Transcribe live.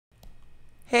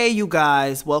Hey you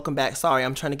guys, welcome back. Sorry,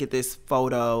 I'm trying to get this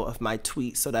photo of my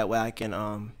tweet so that way I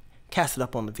can cast it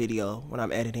up on the video when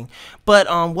I'm editing. But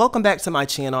welcome back to my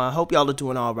channel. I hope y'all are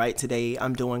doing all right today.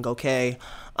 I'm doing okay.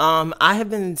 I have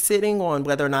been sitting on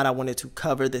whether or not I wanted to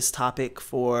cover this topic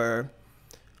for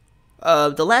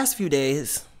the last few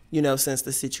days, since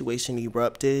the situation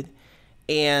erupted.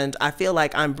 And I feel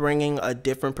like I'm bringing a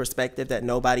different perspective that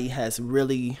nobody has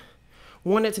really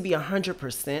wanted to be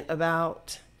 100%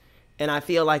 about. And I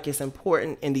feel like it's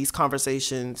important in these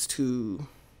conversations to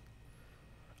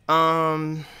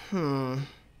look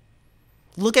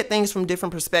at things from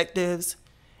different perspectives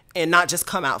and not just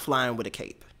come out flying with a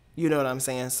cape. You know what I'm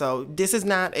saying? So this is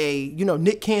not a,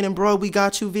 Nick Cannon, bro, we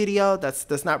got you video.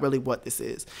 That's not really what this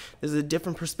is. This is a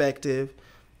different perspective.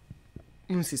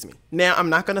 Excuse me. Now, I'm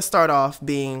not going to start off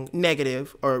being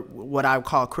negative or what I would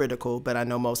call critical, but I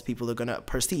know most people are going to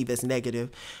perceive as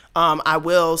negative. I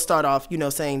will start off,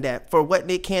 saying that for what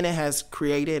Nick Cannon has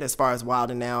created as far as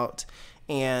Wild 'N Out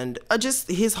and just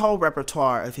his whole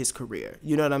repertoire of his career,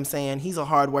 you know what I'm saying? He's a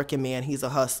hardworking man. He's a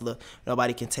hustler.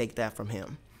 Nobody can take that from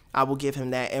him. I will give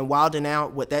him that. And Wild 'N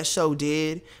Out, what that show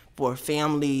did for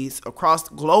families across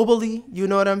globally, you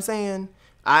know what I'm saying?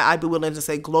 I'd be willing to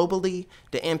say globally,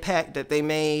 the impact that they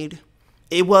made,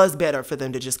 it was better for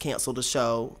them to just cancel the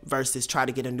show versus try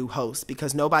to get a new host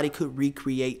because nobody could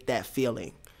recreate that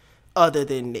feeling other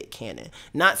than Nick Cannon.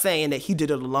 Not saying that he did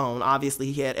it alone.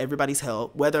 Obviously, he had everybody's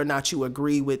help. Whether or not you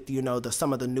agree with,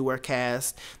 some of the newer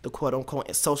cast, the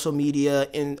quote-unquote social media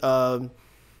and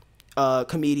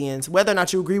comedians, whether or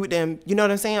not you agree with them, you know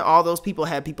what I'm saying? All those people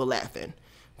had people laughing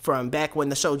from back when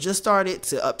the show just started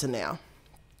to up to now.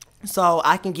 So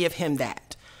I can give him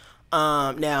that.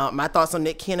 Now, my thoughts on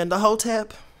Nick Cannon, the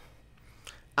Hotep.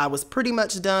 I was pretty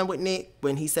much done with Nick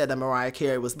when he said that Mariah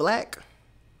Carey was black.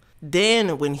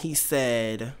 Then when he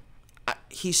said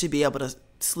he should be able to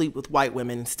sleep with white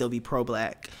women and still be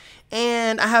pro-black.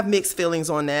 And I have mixed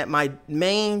feelings on that. My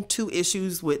main two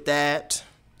issues with that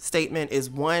statement is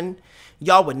one,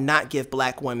 y'all would not give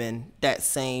black women that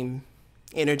same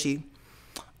energy.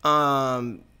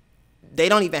 They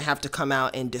don't even have to come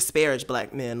out and disparage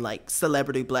black men like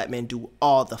celebrity black men do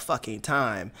all the fucking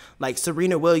time. Like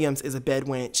Serena Williams is a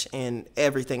bedwench and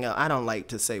everything else. I don't like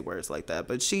to say words like that,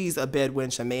 but she's a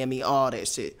bedwench, a mammy, all that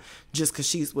shit, just because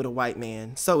she's with a white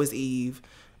man. So is Eve.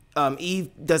 Eve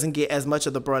doesn't get as much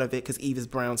of the brunt of it because Eve is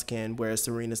brown skin, whereas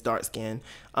Serena's dark skin.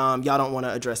 Y'all don't want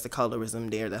to address the colorism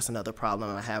there. That's another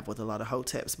problem I have with a lot of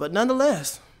hoteps. But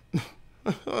nonetheless,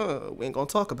 we ain't going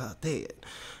to talk about that.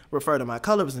 Refer to my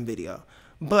colorism video.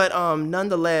 But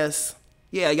nonetheless,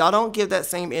 yeah, y'all don't give that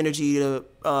same energy to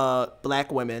black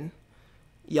women.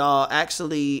 Y'all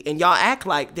actually, and y'all act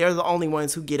like they're the only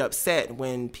ones who get upset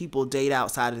when people date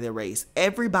outside of their race.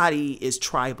 Everybody is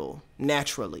tribal,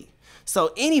 naturally.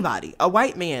 So anybody, a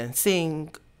white man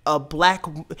seeing a black,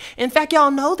 in fact,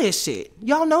 y'all know this shit.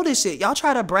 Y'all know this shit. Y'all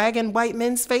try to brag in white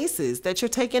men's faces that you're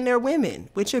taking their women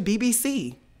with your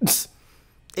BBC.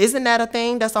 Isn't that a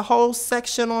thing? That's a whole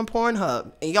section on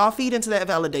Pornhub. And y'all feed into that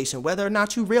validation, whether or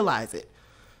not you realize it.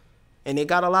 And it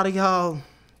got a lot of y'all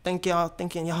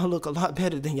thinking y'all look a lot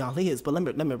better than y'all is. But let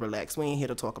me relax. We ain't here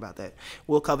to talk about that.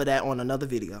 We'll cover that on another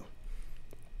video.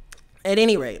 At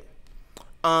any rate,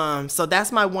 so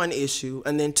that's my one issue.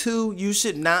 And then two, you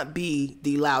should not be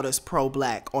the loudest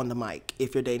pro-black on the mic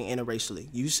if you're dating interracially.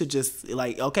 You should just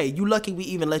okay, you lucky we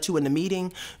even let you in the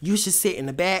meeting. You should sit in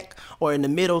the back or in the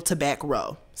middle to back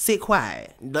row. Sit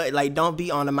quiet. Don't be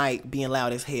on the mic being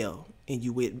loud as hell and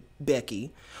you with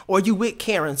Becky or you with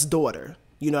Karen's daughter.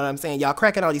 You know what I'm saying? Y'all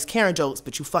cracking all these Karen jokes,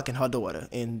 but you fucking her daughter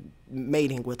and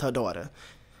mating with her daughter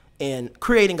and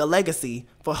creating a legacy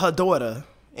for her daughter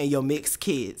and your mixed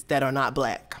kids that are not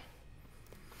black.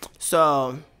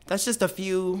 So that's just a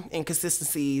few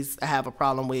inconsistencies I have a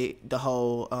problem with the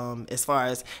whole, as far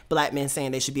as black men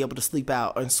saying they should be able to sleep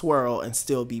out and swirl and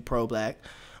still be pro-black.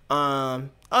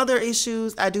 Other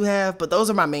issues I do have, but those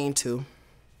are my main two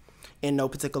in no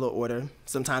particular order.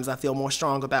 Sometimes I feel more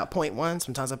strong about point one.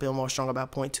 Sometimes I feel more strong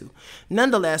about point two.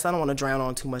 Nonetheless, I don't want to drown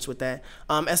on too much with that.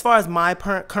 As far as my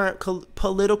current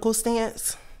political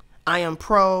stance, I am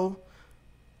pro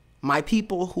my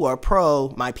people who are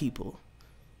pro my people.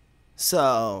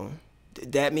 So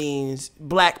that means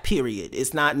black period.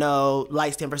 It's not no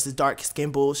light skin versus dark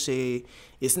skin bullshit.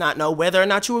 It's not no whether or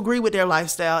not you agree with their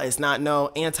lifestyle. It's not no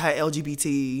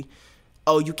anti-LGBT.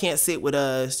 Oh, you can't sit with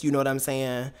us. You know what I'm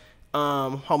saying?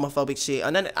 Homophobic shit. I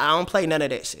don't play none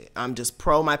of that shit. I'm just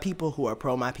pro my people who are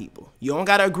pro my people. You don't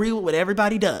got to agree with what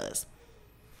everybody does.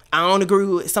 I don't agree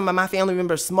with some of my family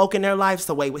members smoking their lives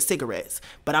away with cigarettes,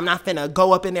 but I'm not finna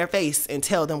go up in their face and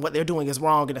tell them what they're doing is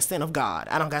wrong and a sin of God.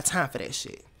 I don't got time for that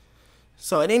shit.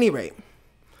 So at any rate,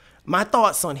 my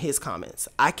thoughts on his comments.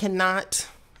 I cannot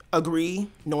agree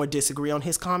nor disagree on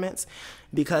his comments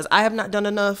because I have not done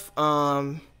enough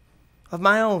of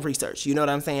my own research. You know what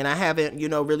I'm saying? I haven't,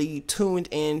 really tuned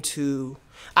into...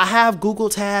 I have Google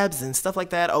tabs and stuff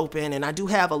like that open, and I do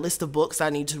have a list of books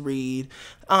I need to read.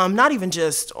 Not even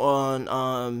just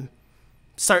on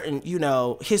certain,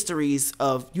 histories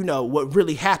of, what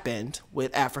really happened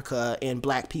with Africa and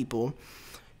black people.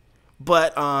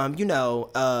 But,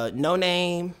 No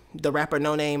Name, the rapper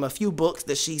No Name, a few books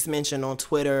that she's mentioned on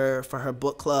Twitter for her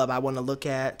book club I want to look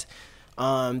at.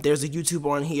 There's a YouTuber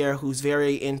on here who's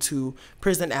very into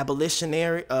prison abolition.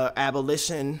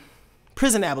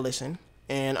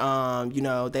 And,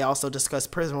 they also discuss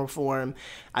prison reform.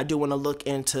 I do want to look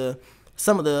into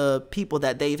some of the people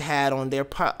that they've had on their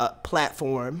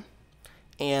platform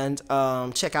and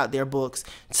check out their books.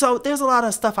 So there's a lot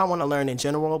of stuff I want to learn in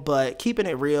general, but keeping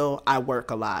it real, I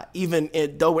work a lot.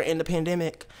 Though we're in the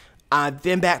pandemic, I've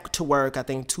been back to work, I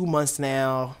think 2 months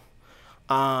now.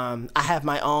 I have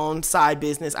my own side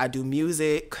business. I do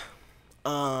music.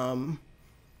 What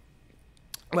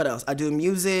else? I do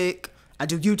music. I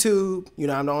do YouTube.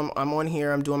 I'm on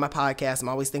here. I'm doing my podcast. I'm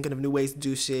always thinking of new ways to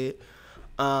do shit.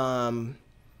 I've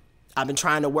been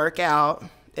trying to work out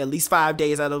at least 5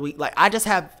 days out of the week. Like,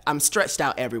 I'm stretched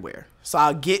out everywhere. So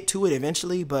I'll get to it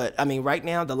eventually. But, right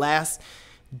now, the last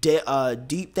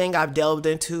deep thing I've delved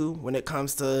into when it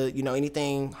comes to,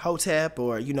 anything Hotep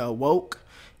or, woke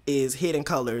is Hidden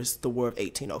Colors, The War of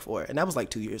 1804. And that was like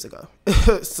 2 years ago.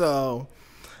 So...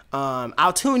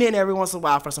 I'll tune in every once in a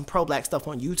while for some pro-black stuff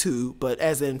on YouTube, but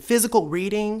as in physical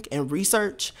reading and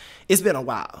research, it's been a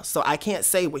while. So I can't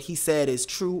say what he said is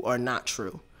true or not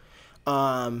true.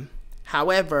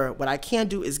 However, what I can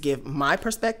do is give my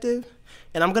perspective,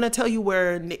 and I'm going to tell you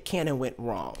where Nick Cannon went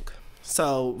wrong.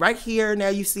 So right here, now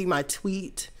you see my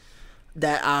tweet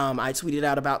that I tweeted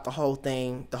out about the whole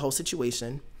thing, the whole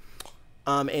situation,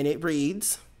 and it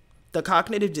reads... The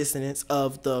cognitive dissonance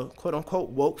of the quote-unquote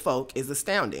woke folk is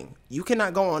astounding. You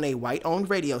cannot go on a white-owned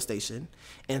radio station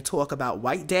and talk about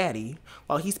white daddy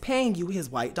while he's paying you his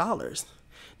white dollars.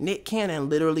 Nick Cannon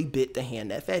literally bit the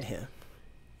hand that fed him.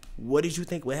 What did you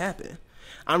think would happen?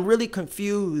 I'm really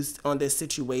confused on this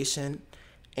situation,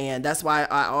 and that's why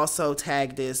I also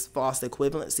tagged this false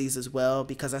equivalencies as well,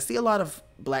 because I see a lot of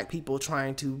black people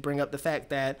trying to bring up the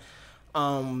fact that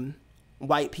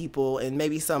white people and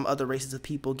maybe some other races of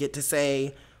people get to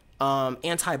say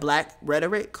anti-black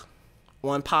rhetoric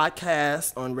on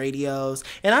podcasts, on radios.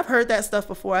 And I've heard that stuff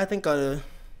before. I think a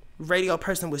radio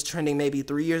person was trending maybe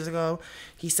 3 years ago.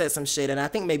 He said some shit, and I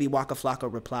think maybe Waka Flocka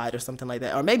replied or something like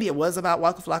that. Or maybe it was about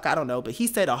Waka Flocka, I don't know. But he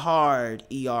said a hard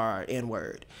ER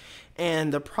N-word.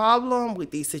 And the problem with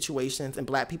these situations and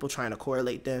black people trying to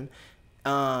correlate them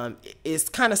is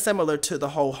kind of similar to the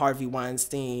whole Harvey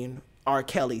Weinstein R.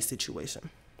 Kelly situation,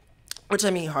 which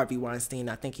Harvey Weinstein,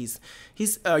 I think he's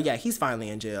finally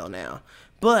in jail now.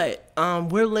 But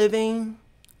we're living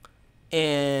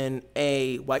in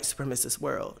a white supremacist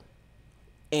world,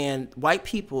 and white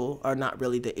people are not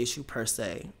really the issue per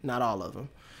se, not all of them,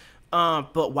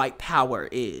 but white power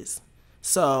is.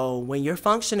 So when you're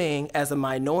functioning as a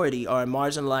minority or a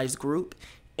marginalized group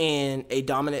in a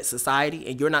dominant society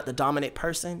and you're not the dominant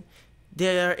person,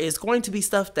 there is going to be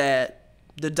stuff that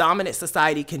the dominant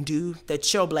society can do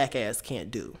that your black ass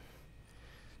can't do.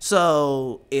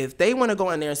 So if they want to go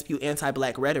in there and spew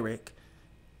anti-black rhetoric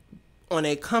on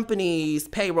a company's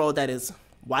payroll that is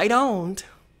white owned,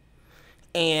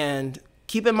 and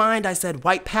keep in mind I said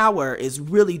white power is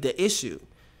really the issue.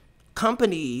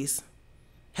 Companies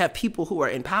have people who are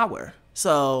in power.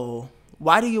 So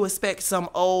why do you expect some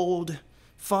old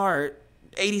fart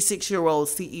 86-year-old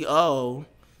CEO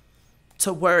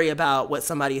to worry about what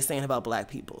somebody is saying about black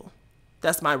people?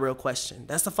 That's my real question.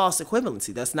 That's a false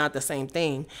equivalency. That's not the same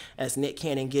thing as Nick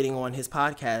Cannon getting on his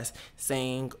podcast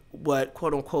saying what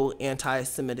quote-unquote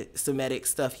anti-Semitic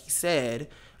stuff he said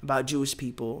about Jewish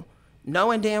people,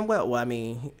 knowing damn well,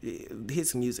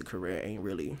 his music career ain't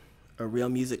really a real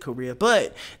music career,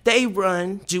 but they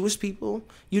run Jewish people.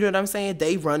 You know what I'm saying?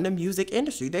 They run the music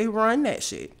industry. They run that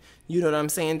shit. You know what I'm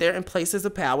saying? They're in places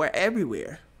of power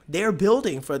everywhere. They're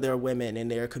building for their women in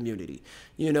their community.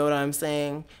 You know what I'm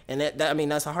saying? And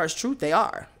that's a harsh truth. They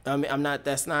are.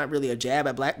 That's not really a jab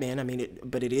at black men.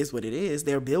 But it is what it is.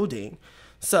 They're building.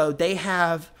 So they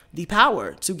have the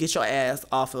power to get your ass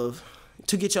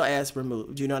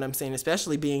removed. You know what I'm saying?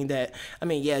 Especially being that,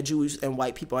 Jewish and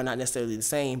white people are not necessarily the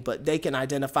same, but they can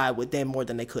identify with them more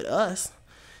than they could us.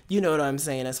 You know what I'm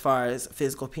saying, as far as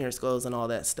physical appearance goes and all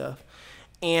that stuff.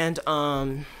 And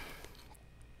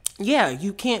yeah,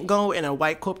 you can't go in a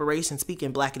white corporation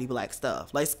speaking blackity black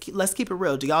stuff. Let's keep it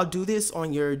real. Do y'all do this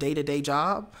on your day-to-day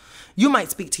job? You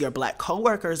might speak to your black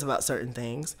coworkers about certain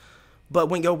things, but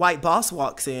when your white boss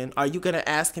walks in, are you going to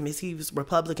ask him if he's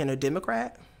Republican or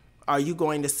Democrat? Are you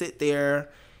going to sit there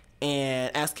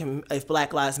and ask him if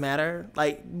Black Lives Matter?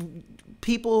 Like,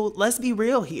 people, let's be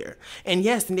real here. And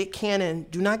yes, Nick Cannon,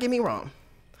 do not get me wrong,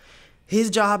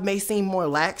 his job may seem more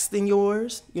lax than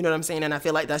yours. You know what I'm saying? And I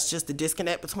feel like that's just the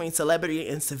disconnect between celebrity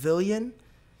and civilian.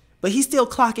 But he's still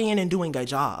clocking in and doing a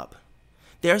job.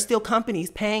 There are still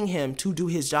companies paying him to do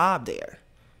his job there.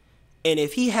 And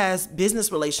if he has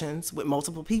business relations with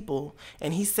multiple people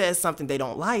and he says something they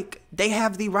don't like, they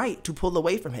have the right to pull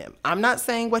away from him. I'm not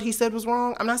saying what he said was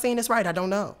wrong. I'm not saying it's right. I don't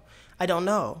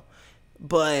know.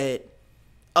 But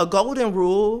a golden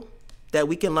rule that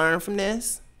we can learn from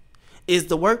this is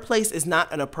the workplace is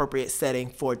not an appropriate setting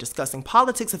for discussing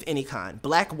politics of any kind.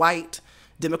 Black, white,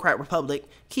 Democrat, Republic,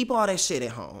 keep all that shit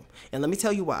at home. And let me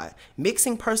tell you why.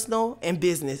 Mixing personal and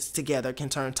business together can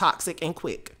turn toxic and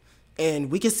quick.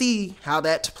 And we can see how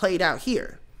that played out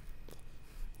here.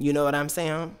 You know what I'm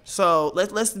saying? So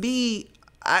let's be,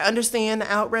 I understand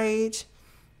the outrage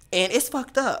and it's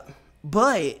fucked up,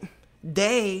 but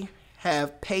they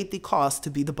have paid the cost to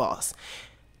be the boss.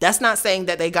 That's not saying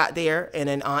that they got there,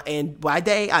 and by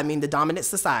they, I mean the dominant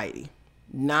society,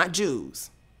 not Jews,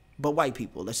 but white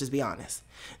people. Let's just be honest.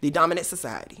 The dominant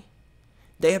society.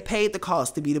 They have paid the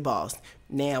cost to be the boss.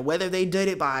 Now, whether they did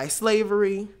it by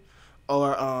slavery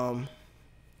or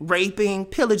raping,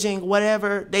 pillaging,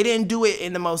 whatever, they didn't do it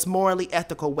in the most morally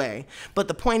ethical way. But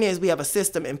the point is, we have a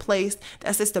system in place.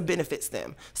 That system benefits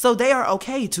them. So they are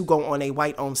okay to go on a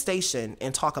white-owned station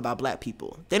and talk about black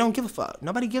people. They don't give a fuck.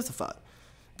 Nobody gives a fuck.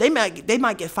 They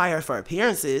might get fired for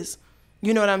appearances.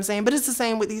 You know what I'm saying? But it's the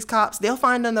same with these cops. They'll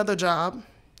find another job.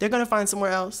 They're going to find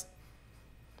somewhere else.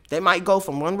 They might go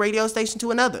from one radio station to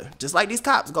another, just like these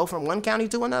cops go from one county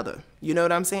to another. You know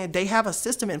what I'm saying? They have a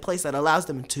system in place that allows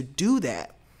them to do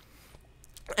that.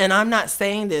 And I'm not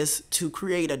saying this to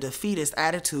create a defeatist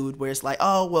attitude where it's like,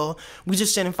 oh, well, we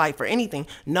just shouldn't fight for anything.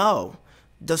 No.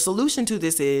 The solution to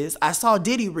this is, I saw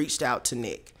Diddy reached out to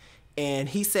Nick. And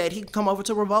he said he'd come over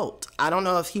to revolt. I don't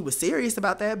know if he was serious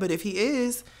about that, but if he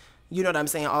is, you know what I'm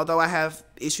saying? Although I have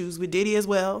issues with Diddy as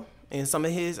well and some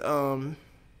of his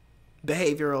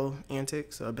behavioral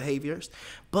antics or behaviors.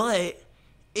 But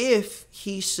if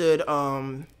he should,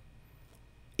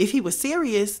 if he was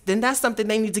serious, then that's something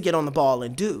they need to get on the ball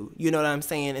and do. You know what I'm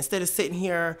saying? Instead of sitting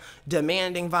here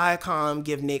demanding Viacom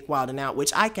give Nick Wild 'N Out,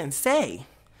 which I can say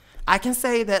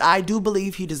that I do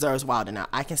believe he deserves Wild 'N Out.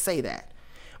 I can say that.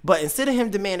 But instead of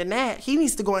him demanding that, he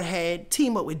needs to go ahead,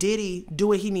 team up with Diddy, do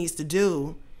what he needs to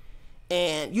do.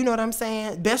 And you know what I'm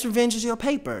saying? Best revenge is your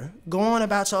paper. Go on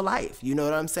about your life. You know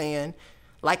what I'm saying?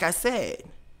 Like I said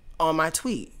on my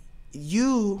tweet,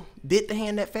 you bit the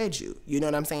hand that fed you. You know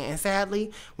what I'm saying? And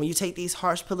sadly, when you take these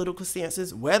harsh political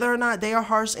stances, whether or not they are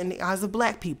harsh in the eyes of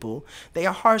black people, they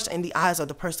are harsh in the eyes of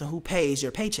the person who pays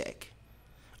your paycheck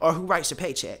or who writes your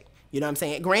paycheck. You know what I'm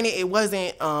saying? Granted, it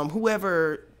wasn't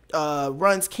whoever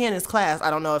runs Cannon's class. I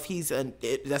don't know if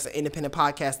that's an independent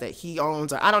podcast that he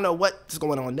owns, or I don't know what's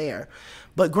going on there.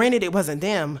 But granted, it wasn't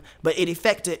them, but it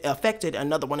affected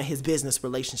another one of his business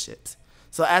relationships.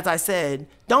 So as I said,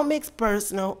 don't mix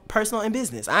personal and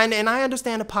business. And I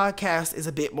understand a podcast is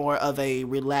a bit more of a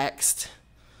relaxed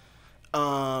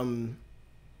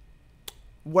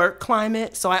work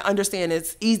climate. So I understand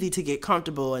it's easy to get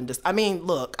comfortable and just, I mean,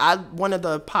 look, one of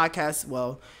the podcasts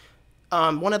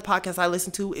I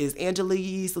listen to is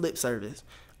Angelique's Lip Service.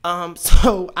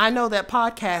 So I know that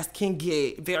podcast can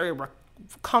get very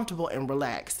comfortable and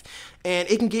relaxed, and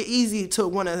it can get easy to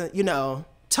want to,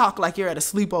 talk like you're at a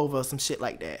sleepover or some shit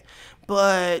like that.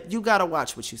 But you got to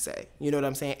watch what you say. You know what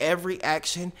I'm saying? Every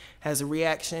action has a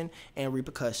reaction and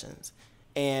repercussions.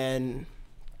 And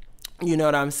you know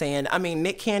what I'm saying? I mean,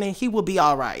 Nick Cannon, he will be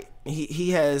all right.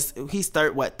 He's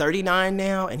 39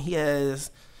 now, and he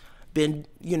has been,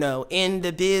 in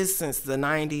the biz since the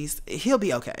 90s. He'll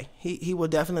be okay. He will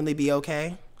definitely be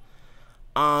okay.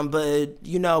 But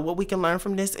what we can learn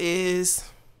from this is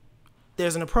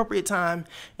there's an appropriate time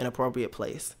and appropriate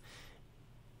place.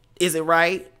 Is it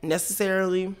right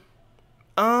necessarily?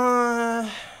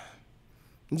 Yes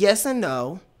and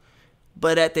no.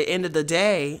 But at the end of the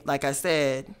day, like I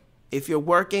said, if you're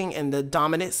working in the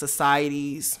dominant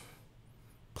society's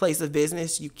place of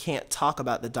business, you can't talk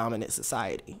about the dominant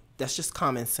society. That's just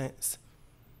common sense.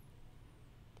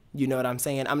 You know what I'm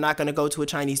saying? I'm not going to go to a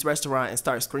Chinese restaurant and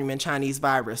start screaming Chinese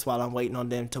virus while I'm waiting on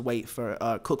them to wait for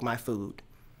cook my food.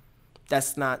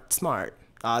 That's not smart.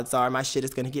 Odds are my shit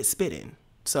is going to get spit in.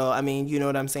 So, I mean, you know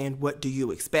what I'm saying? What do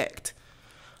you expect?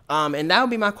 And that would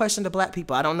be my question to black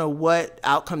people. I don't know what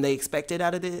outcome they expected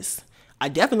out of this. I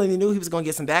definitely knew he was going to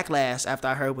get some backlash after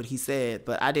I heard what he said,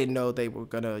 but I didn't know they were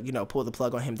going to, you know, pull the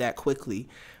plug on him that quickly.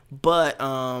 But,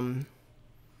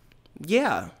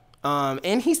 yeah.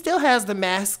 And he still has the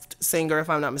Masked Singer, if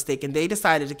I'm not mistaken. They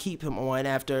decided to keep him on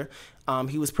after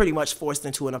he was pretty much forced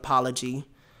into an apology.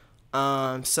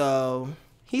 So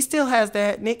he still has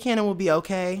that. Nick Cannon will be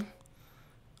okay.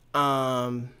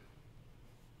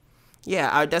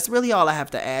 Yeah, that's really all I have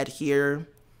to add here.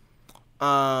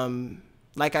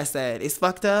 Like I said, it's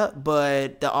fucked up,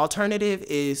 but the alternative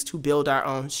is to build our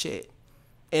own shit.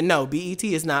 And no, BET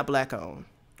is not black owned.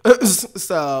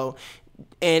 So,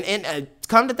 and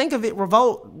come to think of it,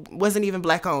 Revolt wasn't even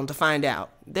black owned to find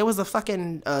out. There was a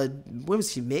fucking, what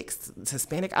was she, mixed,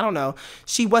 Hispanic? I don't know.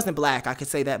 She wasn't black, I could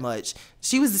say that much.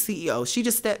 She was the CEO. She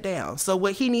just stepped down. So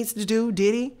what he needs to do,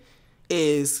 Diddy,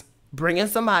 is bring in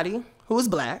somebody who is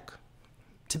black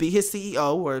to be his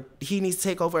CEO, or he needs to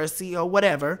take over as CEO,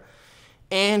 whatever,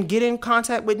 and get in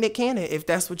contact with Nick Cannon if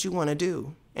that's what you want to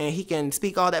do. And he can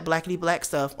speak all that blackity black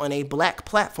stuff on a black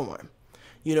platform.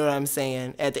 You know what I'm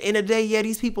saying? At the end of the day, yeah,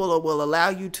 these people will allow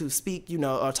you to speak, you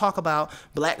know, or talk about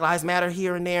Black Lives Matter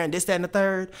here and there and this, that, and the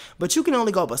third. But you can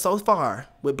only go but so far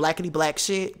with blackity black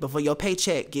shit before your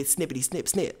paycheck gets snippity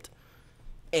snipped.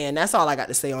 And that's all I got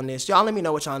to say on this. Y'all let me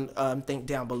know what y'all think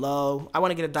down below. I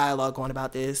want to get a dialogue going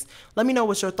about this. Let me know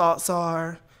what your thoughts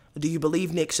are. Do you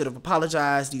believe Nick should have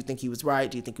apologized? Do you think he was right?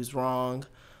 Do you think he was wrong?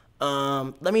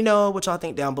 Let me know what y'all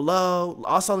think down below.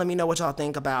 Also, let me know what y'all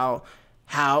think about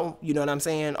how, you know what I'm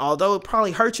saying? Although it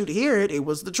probably hurt you to hear it, it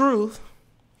was the truth.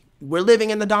 We're living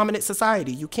in the dominant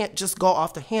society. You can't just go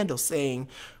off the handle saying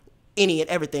any and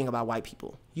everything about white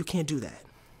people. You can't do that.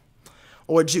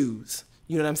 Or Jews.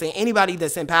 You know what I'm saying? Anybody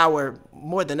that's in power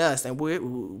more than us, and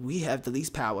we have the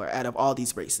least power out of all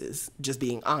these races, just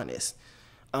being honest.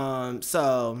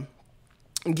 So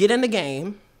get in the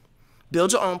game,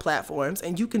 build your own platforms,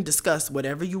 and you can discuss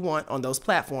whatever you want on those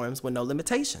platforms with no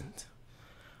limitations.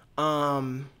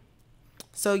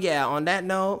 So yeah, on that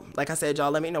note, like I said,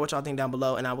 y'all let me know what y'all think down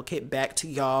below, and I will get back to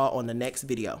y'all on the next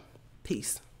video.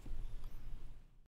 Peace.